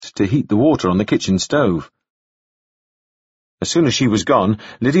to heat the water on the kitchen stove. As soon as she was gone,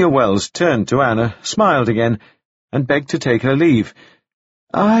 Lydia Wells turned to Anna, smiled again, and begged to take her leave.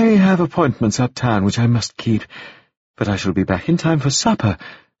 "I have appointments uptown which I must keep, but I shall be back in time for supper,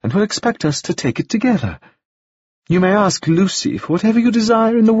 and will expect us to take it together. You may ask Lucy for whatever you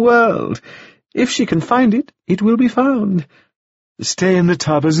desire in the world. If she can find it, it will be found. Stay in the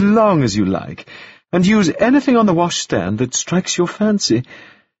tub as long as you like, and use anything on the washstand that strikes your fancy.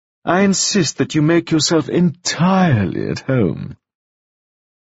 I insist that you make yourself entirely at home."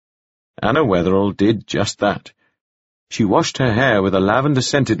 Anna Wetherell did just that. She washed her hair with a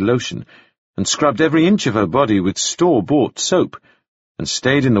lavender-scented lotion, and scrubbed every inch of her body with store-bought soap, and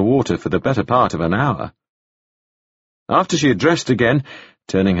stayed in the water for the better part of an hour. After she had dressed again,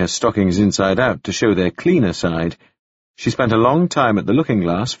 turning her stockings inside out to show their cleaner side, she spent a long time at the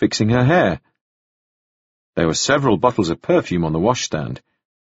looking-glass fixing her hair. There were several bottles of perfume on the washstand.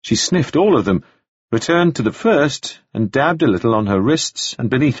 She sniffed all of them, returned to the first, and dabbed a little on her wrists and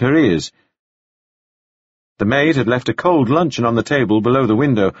beneath her ears. The maid had left a cold luncheon on the table below the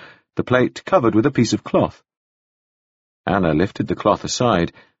window, the plate covered with a piece of cloth. Anna lifted the cloth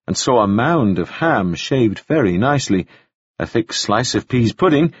aside and saw a mound of ham shaved very nicely, a thick slice of peas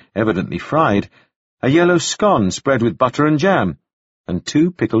pudding, evidently fried, a yellow scone spread with butter and jam, and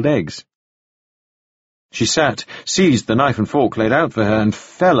 2 pickled eggs. She sat, seized the knife and fork laid out for her, and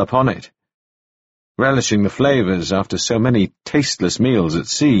fell upon it, relishing the flavours after so many tasteless meals at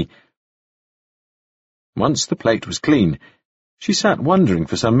sea. Once the plate was clean, she sat wondering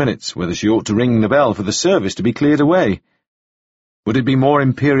for some minutes whether she ought to ring the bell for the service to be cleared away. Would it be more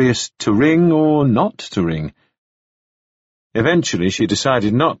imperious to ring or not to ring? Eventually she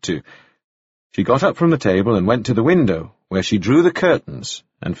decided not to. She got up from the table and went to the window, where she drew the curtains,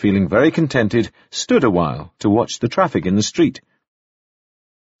 and feeling very contented, stood a while to watch the traffic in the street.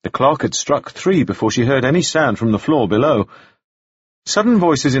 The clock had struck 3 before she heard any sound from the floor below. Sudden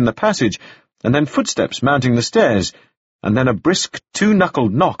voices in the passage, and then footsteps mounting the stairs, and then a brisk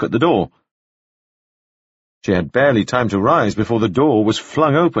 2-knuckled knock at the door. She had barely time to rise before the door was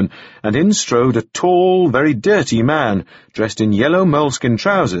flung open, and in strode a tall, very dirty man, dressed in yellow moleskin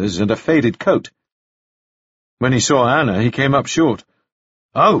trousers and a faded coat. When he saw Anna, he came up short.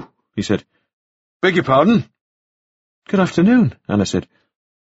 "Oh," he said. "Beg your pardon?" "Good afternoon," Anna said.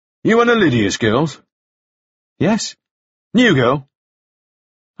 "You one of Lydia's girls?" "Yes." "New girl?"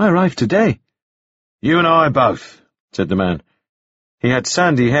 "I arrived today." "You and I both," said the man. He had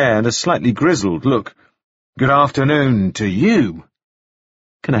sandy hair and a slightly grizzled look. "Good afternoon to you."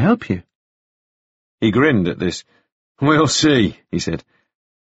 "Can I help you?" He grinned at this. "We'll see," he said.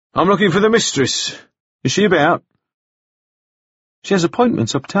 "I'm looking for the mistress. Is she about?" "She has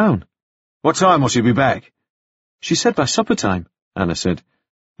appointments uptown." "What time will she be back?" "She said by supper time," Anna said.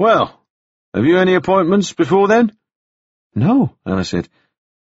 "Well, have you any appointments before then?" "No," Anna said.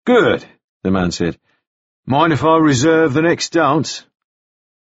 "Good," the man said. "Mind if I reserve the next dance?"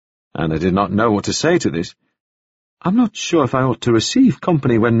 Anna did not know what to say to this. "I'm not sure if I ought to receive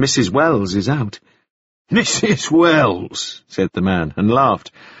company when Mrs. Wells is out." "Mrs. Wells," said the man, and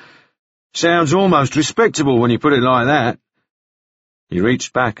laughed. "Sounds almost respectable when you put it like that." He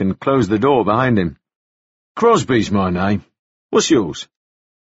reached back and closed the door behind him. "Crosby's my name. What's yours?"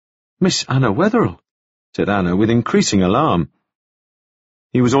 "Miss Anna Wetherell," said Anna with increasing alarm.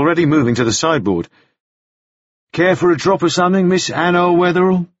 He was already moving to the sideboard. "Care for a drop of something, Miss Anna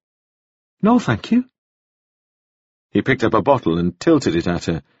Wetherell?" "No, thank you." He picked up a bottle and tilted it at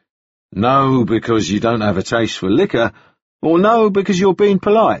her. "No, because you don't have a taste for liquor, or no, because you're being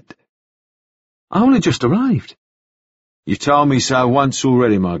polite?" "I only just arrived." "You've told me so once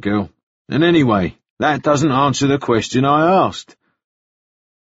already, my girl. And anyway, that doesn't answer the question I asked."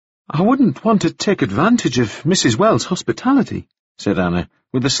 "I wouldn't want to take advantage of Mrs. Wells' hospitality," said Anna,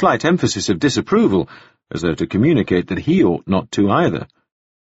 with a slight emphasis of disapproval, as though to communicate that he ought not to either.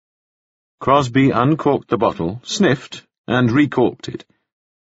 Crosby uncorked the bottle, sniffed, and recorked it.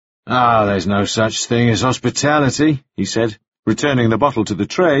 "There's no such thing as hospitality," he said, returning the bottle to the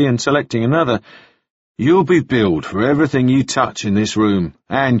tray and selecting another. "You'll be billed for everything you touch in this room,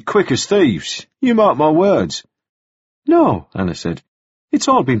 and quick as thieves, you mark my words." "No," Anna said. "It's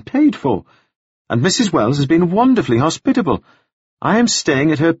all been paid for, and Mrs. Wells has been wonderfully hospitable. I am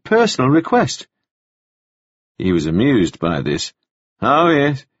staying at her personal request." He was amused by this. "Oh,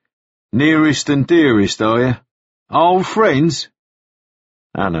 yes. Nearest and dearest, are you? Old friends?"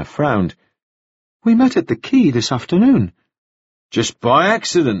 Anna frowned. "We met at the quay this afternoon." "Just by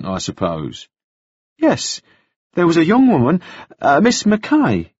accident, I suppose?" "Yes. There was a young woman, Miss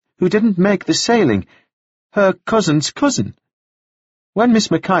Mackay, who didn't make the sailing. Her cousin's cousin." When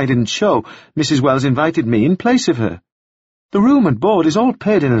Miss Mackay didn't show, Mrs. Wells invited me in place of her. The room and board is all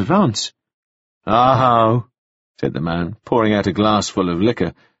paid in advance." "Oh," said the man, pouring out a glassful of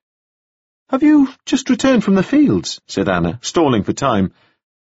liquor. "Have you just returned from the fields?" said Anna, stalling for time.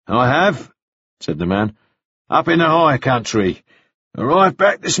 "I have," said the man. "Up in the high country. Arrived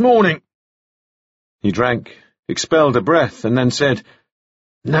back this morning." He drank, expelled a breath, and then said,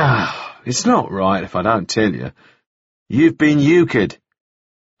 "No, it's not right if I don't tell you. You've been euchred."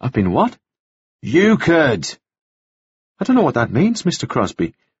 "I've been what?" "Euchred." "I don't know what that means, Mr.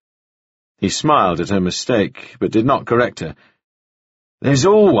 Crosby." He smiled at her mistake, but did not correct her. "There's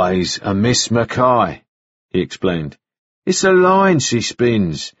always a Miss Mackay," he explained. "It's a line she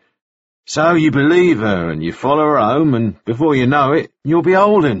spins. So you believe her, and you follow her home, and before you know it, you'll be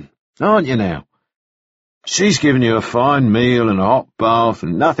olden, aren't you now? She's given you a fine meal and a hot bath,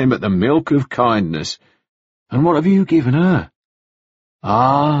 and nothing but the milk of kindness. And what have you given her?"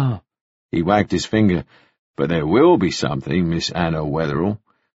 "Ah," he wagged his finger, "but there will be something, Miss Anna Wetherell.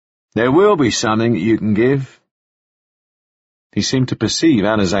 There will be something that you can give." He seemed to perceive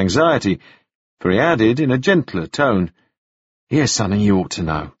Anna's anxiety, for he added in a gentler tone, "Here's something you ought to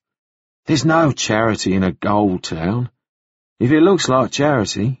know. There's no charity in a gold town. If it looks like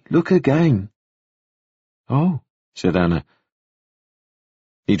charity, look again." "Oh," said Anna.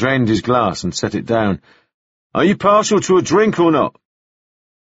 He drained his glass and set it down. "Are you partial to a drink or not?"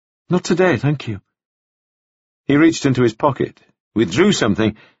 "Not today, thank you." He reached into his pocket, withdrew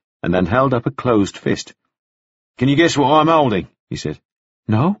something, and then held up a closed fist. "Can you guess what I'm holding?" he said.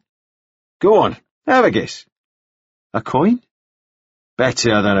 "No." "Go on, have a guess." "A coin?"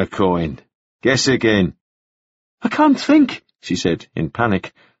 "Better than a coin. Guess again." "I can't think," she said, in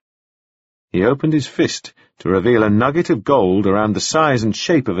panic. He opened his fist to reveal a nugget of gold around the size and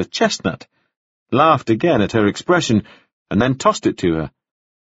shape of a chestnut, laughed again at her expression, and then tossed it to her.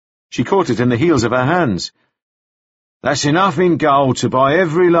 She caught it in the heels of her hands. "That's enough in gold to buy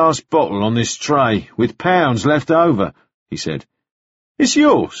every last bottle on this tray, with pounds left over," he said. "It's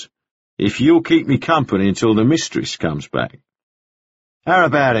yours, if you'll keep me company until the mistress comes back. How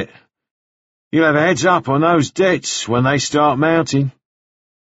about it? You'll have a heads up on those debts when they start mounting."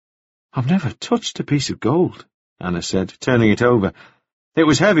 "I've never touched a piece of gold," Anna said, turning it over. It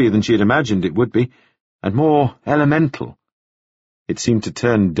was heavier than she had imagined it would be, and more elemental. It seemed to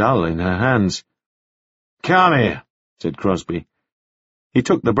turn dull in her hands. "Come here," said Crosby. He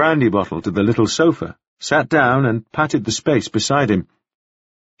took the brandy bottle to the little sofa, sat down, and patted the space beside him.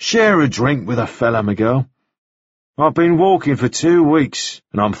 "Share a drink with a fella, my girl. I've been walking for 2 weeks,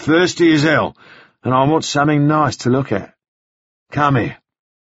 and I'm thirsty as hell, and I want something nice to look at. Come here.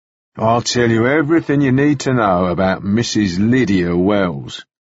 I'll tell you everything you need to know about Mrs. Lydia Wells."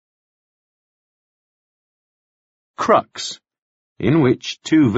 Crux, in which two